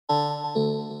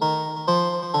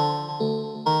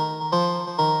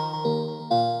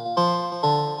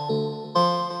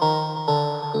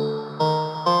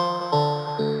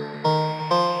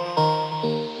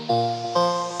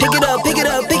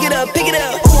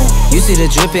You see the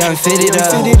drippy, I'm fitted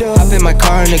up. Hop in my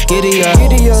car and the giddy up.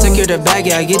 Secure the bag,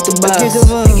 yeah, I get the bus.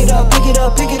 Pick it up, pick it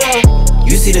up, pick it up.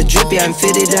 You see the drippy, I'm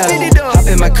fitted up. Hop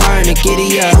in my car and the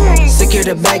giddy up. Secure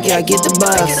the bag, yeah, I get the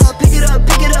bus. Pick it up,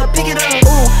 pick it up, pick it up.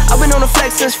 Ooh, I've been on the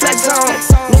flex since flex zone.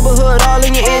 Neighborhood all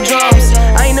in your eardrums.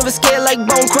 I ain't never scared like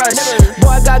Bone Crush.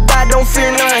 Boy, I got God, don't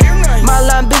fear none. My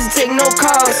line busy, take no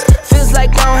calls. Feels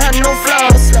like I don't have no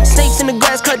flaws. Snakes in the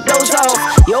grass, cut those off.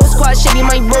 Yo, squad shady,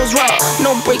 my bros raw.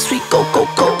 No breaks, we go, go,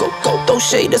 go, go, go. Throw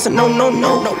shade, that's a no, no,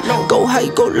 no, no, no. Go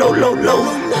high, go low, low, low.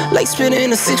 Like spinning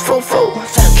in a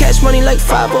 644. Cash money like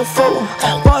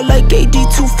 504. Ball like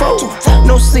AD24.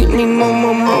 No sleep, need more,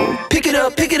 more, more. Pick it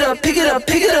up, pick it up, pick it up,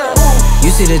 pick it up. You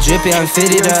see the drippy, I'm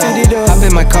fitted up. Hop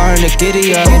in my car and the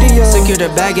giddy up. Secure the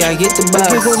bag, yeah, I get the bus.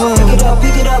 Pick it up,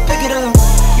 pick it up, pick it up.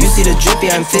 You see the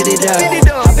drippy, I'm fitted up.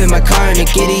 Hop in my car and the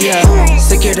giddy up.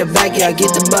 Secure the bag, yeah, I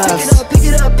get the bus. Pick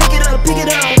it up, pick it up, pick it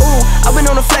up. Ooh, I've been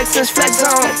on the flex since flex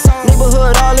zone.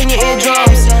 Neighborhood all in your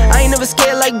eardrums. I ain't never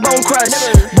scared like Bone Crush.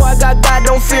 Boy, I got God,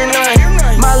 don't fear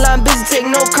none. My line busy, take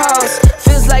no calls.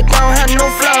 Feels like I don't have no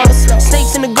flaws.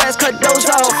 Snakes in the grass, cut those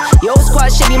off. Yo,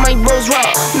 squad shady, my bros raw.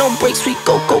 No breaks, we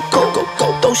go, go, go, go, go.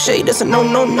 Throw shade, that's a no,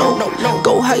 no, no, no, no.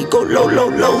 Go high, go low, low,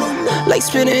 low. Like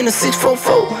spinning in a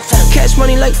 644. Cash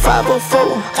money like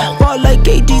 504. Ball like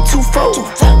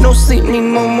AD24. No sleep, need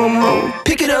more, more, more.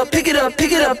 Pick it up, pick it up,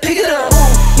 pick it up, pick it up.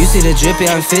 You see the drippy,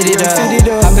 I'm fitted up.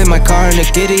 Hop in my car and the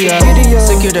giddy up.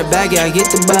 Secure the bag, yeah, I get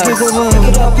the bus. Pick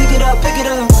it up, pick it up, pick it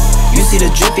up. You see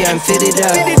the drippy, I'm fitted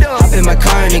up. Hop in my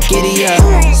car and the giddy up.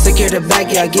 Secure the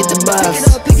bag, yeah, I get the bus.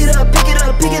 Pick it up, pick it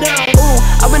up, pick it up. Ooh,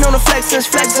 I've been on the flex since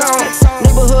flex zone.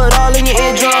 Neighborhood all in your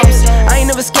eardrums. I ain't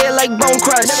never scared like Bone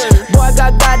Crush. Boy, I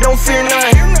got God, don't fear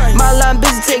none. My line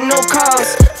busy, take no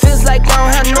calls. Feels like I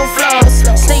don't have no flaws.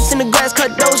 Snakes in the grass,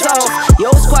 cut those off.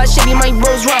 Yo, squad shady, my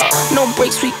bros raw. No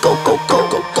breaks, we go, go, go,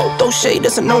 go, go. Throw shade,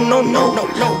 that's a no, no, no, no,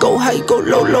 no. Go high, go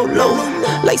low, low, low.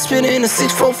 Like spinning in a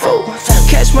 644.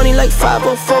 Cash money like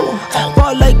 504.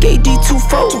 Ball like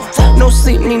AD24. No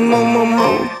sleep, need more, more,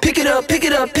 more. Pick it up, pick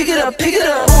it up, pick it up, pick it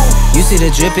up. You see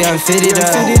the drippy, I'm fitted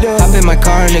up. Hop in my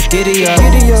car and the giddy up.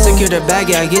 Secure the bag,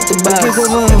 yeah, I get the bus. Pick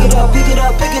it up, pick it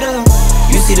up, pick it up.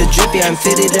 You see the drippy, I'm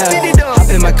fitted up. Hop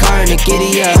in my car and the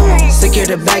giddy up. Secure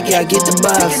the bag, yeah, I get the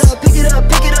bus. Pick it up,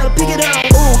 pick it up, pick it up.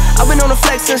 Ooh, I've been on the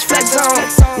flex since flex zone.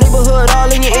 Neighborhood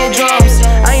all in your eardrums.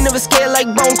 I ain't never scared like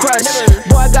Bone Crush.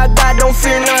 Boy, I got God, don't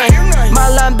fear none. My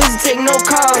line busy, take no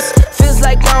calls. Feels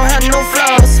like I don't have no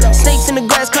flaws. Snakes in the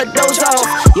grass, cut those off.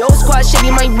 Yo, squad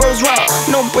shady, my bros raw.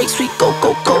 No breaks, we go,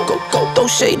 go, go, go, go. Throw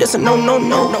shade, that's a no, no,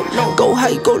 no, no, no. Go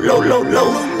high, go low, low,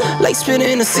 low. Like spinning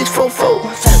in a 644.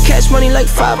 Cash money like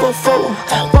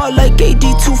 504. Ball like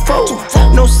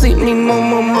AD24. No sleep, need more,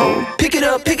 more, more. Pick it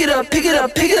up, pick it up, pick it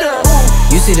up, pick it up.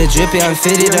 You see the drippy, I'm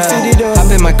fitted up.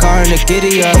 Hop in my car and the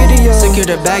giddy up. Secure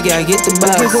the bag, yeah, I get the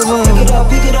bus. Pick it up,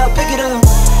 pick it up, pick it up.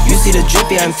 You see the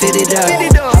drippy, I'm fitted up.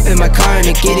 Hop in my car and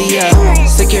the giddy up.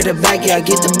 Secure the bag, yeah, I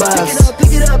get the bus.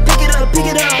 Pick it up, pick it up, pick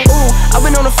it up. Ooh, I've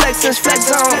been on the flex since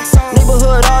flex zone.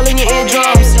 Neighborhood all in your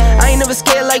eardrums. I ain't never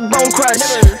scared like Bone Crush.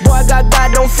 Boy, I got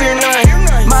God, don't fear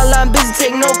none. My line busy,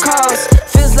 take no calls.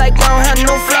 Feels like I don't have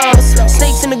no flaws.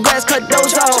 Snakes in the grass, cut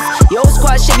those off. Yo,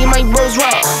 squad shady, my bros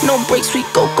raw. No breaks, we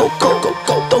go, go, go, go,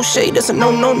 go. Throw shade, that's a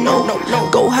no, no, no, no, no.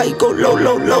 Go high, go low,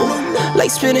 low, low.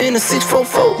 Like spinning in a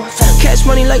 644. Cash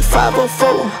money like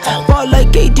 504. Ball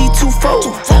like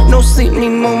AD24. No sleep, need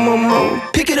more, more, more.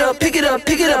 Pick it up, pick it up,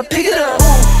 pick it up, pick it up.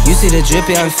 You see the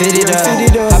drippy, I'm fitted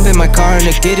up. Hop in my car and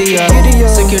the giddy up.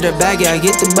 Secure the bag, yeah, I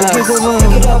get the bus. Pick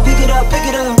it up, pick it up, pick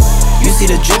it up. You see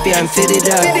the drippy, I'm fitted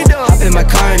up. Hop in my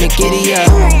car and the giddy up.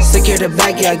 Secure the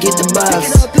bag, yeah, I get the bus.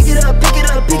 Pick it up, pick it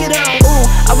up, pick it up. Ooh,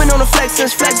 I've been on the flex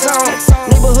since flex zone.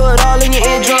 Neighborhood all in your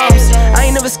eardrums. I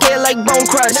ain't never scared like Bone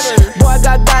Crush. Boy, I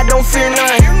got God, don't fear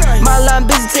none. My line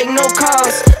busy, take no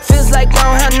calls. Feels like I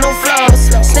don't have no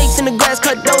flaws. Snakes in the grass,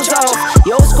 cut those off.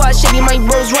 Yo, squad shady, my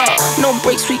bros raw. No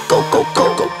breaks, we go, go,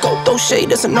 go, go, go. Throw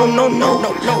shade, that's a no, no, no, no,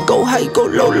 no. Go high, go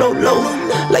low, low, low.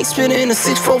 Like spinning in a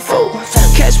 644.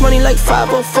 Cash money like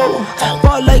 504.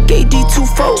 Ball like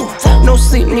AD24. No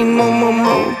sleep, need more, more,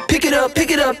 more. Pick it up,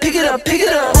 pick it up, pick it up, pick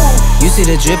it up. You see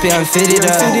the drippy, I'm fitted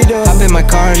up. Hop in my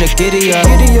car and the giddy up.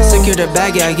 Secure the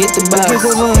bag, yeah, I get the bus. Pick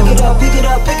it up, pick it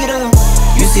up, pick it up.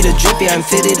 You see the drippy, I'm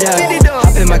fitted up.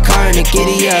 Hop in my car and the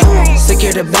giddy up.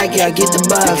 Secure the bag, yeah, I get the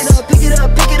bus. Pick it up,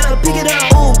 pick it up, pick it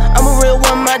up. Ooh, I'm a real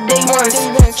one, my day ones.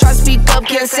 Try speak up,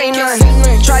 can't say none.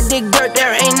 Try dig dirt,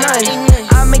 there ain't none.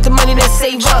 I make the money that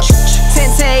save up. 10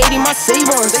 to 80, my save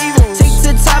ones. Take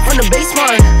to the top on the base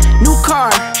one. New car,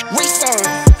 race on.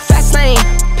 Fast lane,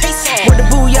 pace on. Where the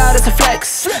boo yeah, that's a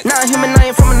flex. Not human, I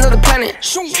am from another planet.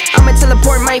 I'ma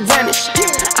teleport, might vanish.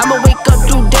 I'ma wake up,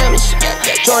 do damage.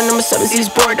 Jordan number 7,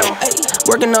 East Bordeaux.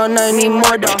 Working all night, need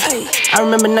more though. I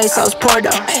remember nights I was poor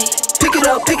though. Pick it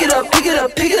up, pick it up, pick it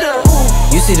up, pick it up.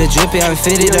 You see the drip, yeah, I'm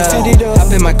fitted up.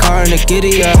 Hop in my car and a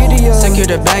giddy up. Secure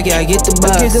the bag, yeah, I get the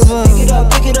bus. Pick it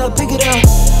up, pick it up, pick it up.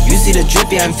 You see the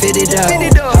drip, yeah, I'm fitted up.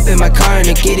 Hop in my car and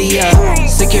a giddy up.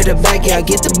 Secure the bag, yeah, I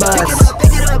get the bus.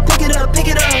 Pick it up, pick it up, pick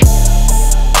it up, pick it up.